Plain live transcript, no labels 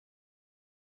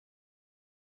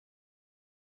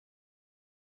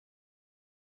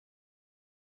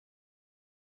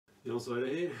Jan Sverre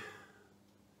here.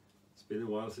 It's been a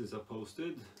while since I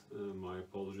posted. My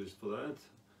apologies for that.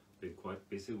 Been quite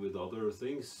busy with other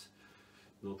things,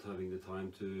 not having the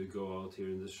time to go out here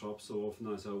in the shop so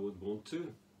often as I would want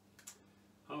to.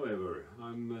 However,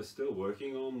 I'm still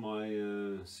working on my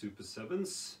Super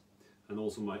 7s and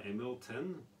also my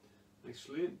ML10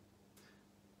 actually.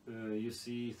 You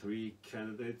see three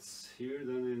candidates here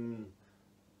then in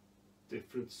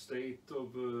different state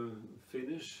of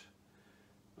finish.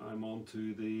 I'm on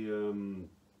to the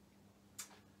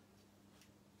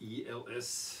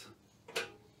ELS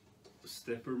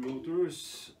stepper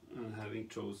motors and having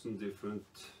chosen different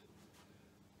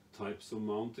types of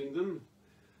mounting them.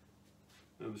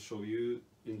 I will show you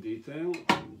in detail.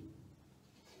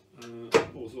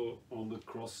 Also on the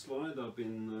cross slide I've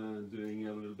been doing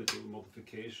a little bit of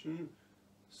modification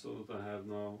so that I have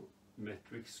now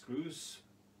metric screws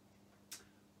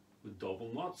with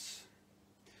double nuts.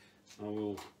 I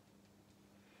will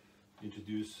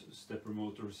introduce stepper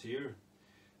motors here.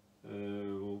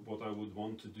 What I would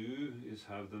want to do is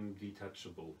have them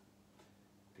detachable,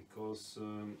 because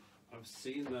I've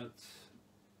seen that,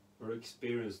 or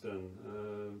experienced then,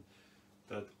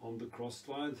 that on the cross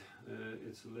slide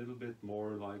it's a little bit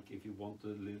more like if you want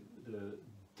the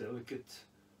delicate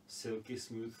silky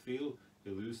smooth feel,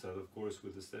 you lose that of course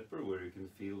with the stepper, where you can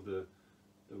feel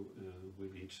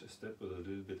with each step with a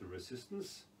little bit of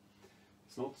resistance.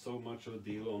 It's not so much of a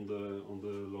deal on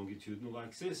the longitudinal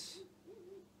axis,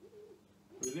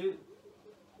 really.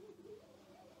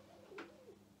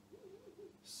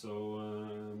 So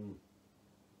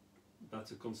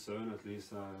that's a concern at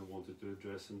least I wanted to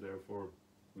address, and therefore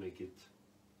make it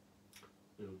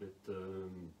a little bit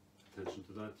attention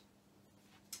to that.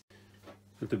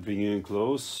 And to bring you in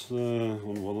close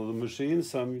on one of the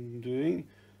machines I'm doing,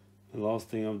 the last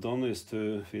thing I've done is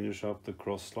to finish up the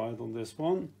cross slide on this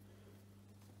one.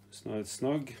 So now it's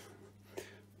snug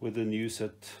with a new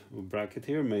set of bracket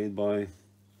here made by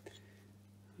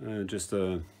just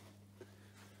a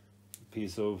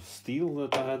piece of steel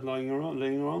that I had laying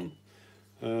around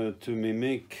to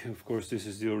mimic, of course this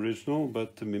is the original,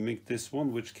 but to mimic this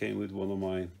one which came with one of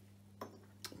my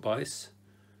buys.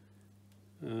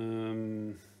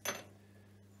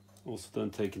 Also then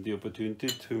taking the opportunity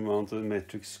to mount a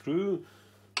metric screw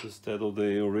instead of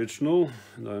the original,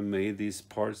 and I made these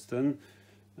parts then,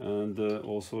 and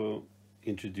also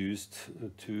introduced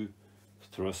two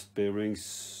thrust bearings,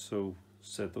 so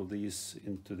set of these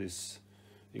into this,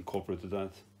 incorporated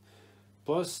that.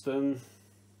 Plus then,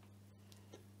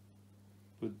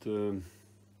 with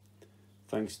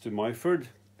thanks to Myford,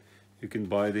 you can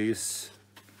buy these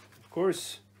of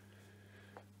course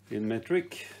in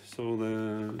metric, so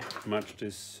the match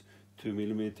this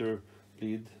 2mm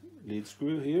lead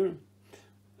screw here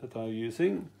that I'm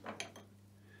using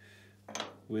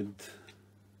with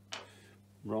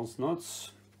bronze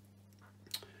nuts.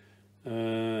 I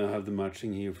have the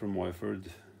matching here from Myford,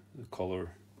 the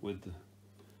color with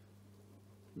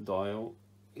dial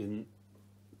in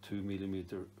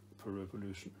 2mm per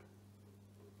revolution.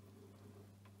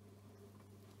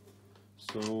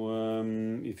 So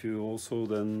if you also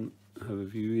then have a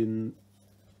view in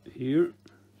here,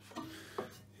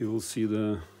 you will see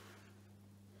the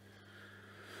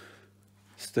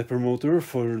stepper motor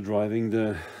for driving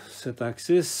the set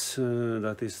axis.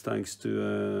 That is thanks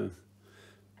to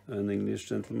an English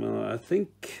gentleman, I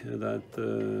think, that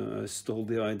I stole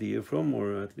the idea from,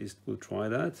 or at least will try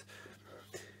that.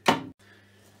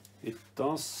 It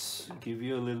does give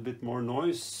you a little bit more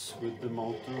noise with the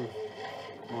motor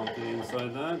mounted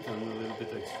inside that, and a little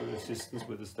bit extra resistance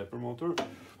with the stepper motor,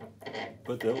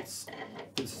 but else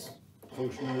it's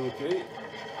functioning okay.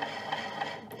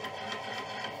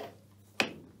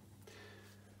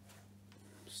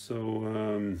 So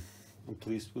I'm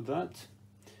pleased with that.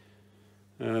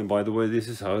 By the way, this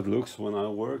is how it looks when I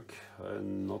work.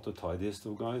 I'm not the tidiest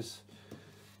of guys,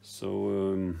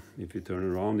 so if you turn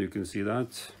around you can see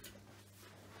that.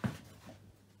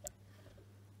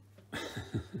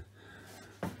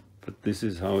 But this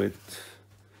is how it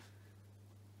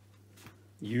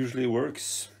usually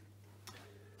works.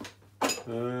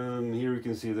 Here you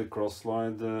can see the cross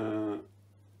slide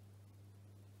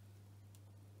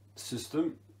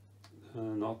system,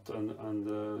 nut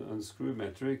and screw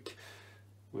metric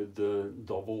with the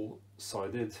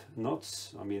double-sided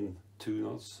nuts. I mean 2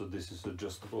 nuts, so this is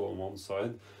adjustable on one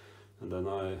side, and then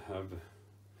I have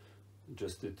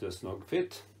adjusted a snug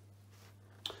fit.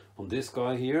 On this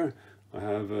guy here I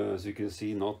have, as you can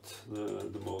see, not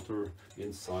the motor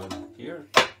inside here,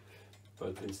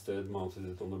 but instead mounted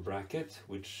it on a bracket,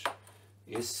 which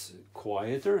is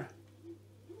quieter,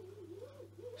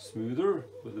 smoother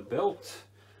with a belt,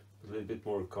 a little bit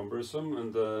more cumbersome,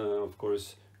 and of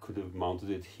course could have mounted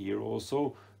it here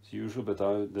also as usual, but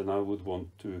then I would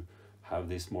want to have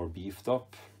this more beefed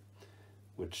up,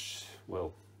 which,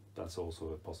 well, that's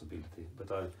also a possibility.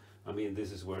 But I mean,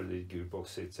 this is where the gearbox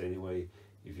sits anyway,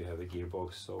 if you have a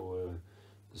gearbox, so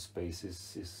the space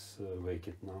is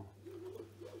vacant now.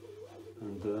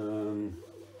 And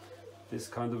this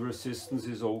kind of resistance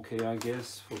is okay, I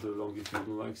guess, for the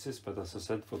longitudinal axis, but as I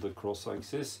said, for the cross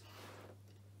axis,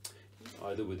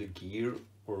 either with a gear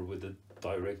or with a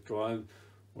direct drive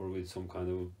or with some kind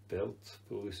of belt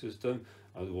pulley system,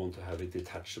 I would want to have it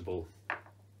detachable.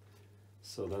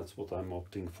 So that's what I'm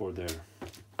opting for there.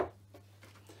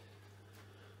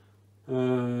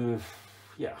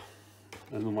 Yeah,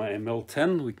 and on my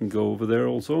ML10 we can go over there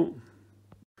also.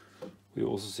 We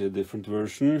also see a different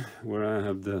version where I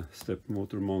have the step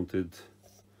motor mounted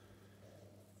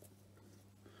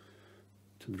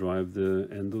to drive the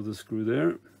end of the screw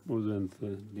there, or the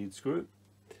lead screw.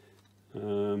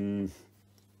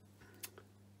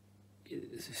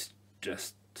 It's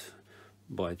just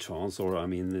by chance, or I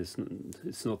mean,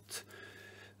 it's not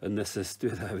a necessity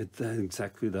to have it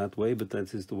exactly that way, but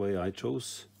that is the way I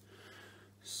chose.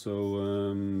 So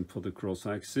for the cross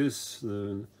axis,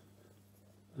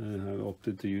 I have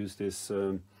opted to use this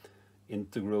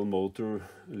integral motor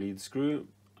lead screw.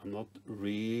 I'm not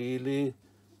really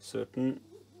certain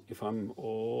if I'm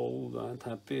all that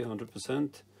happy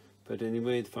 100%, but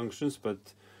anyway it functions,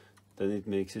 but then it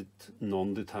makes it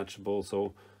non-detachable,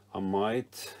 so I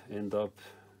might end up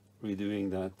redoing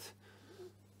that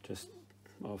just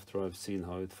after I've seen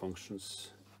how it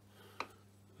functions.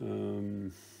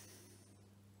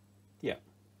 Yeah,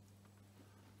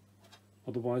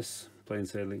 otherwise plain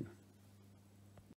sailing.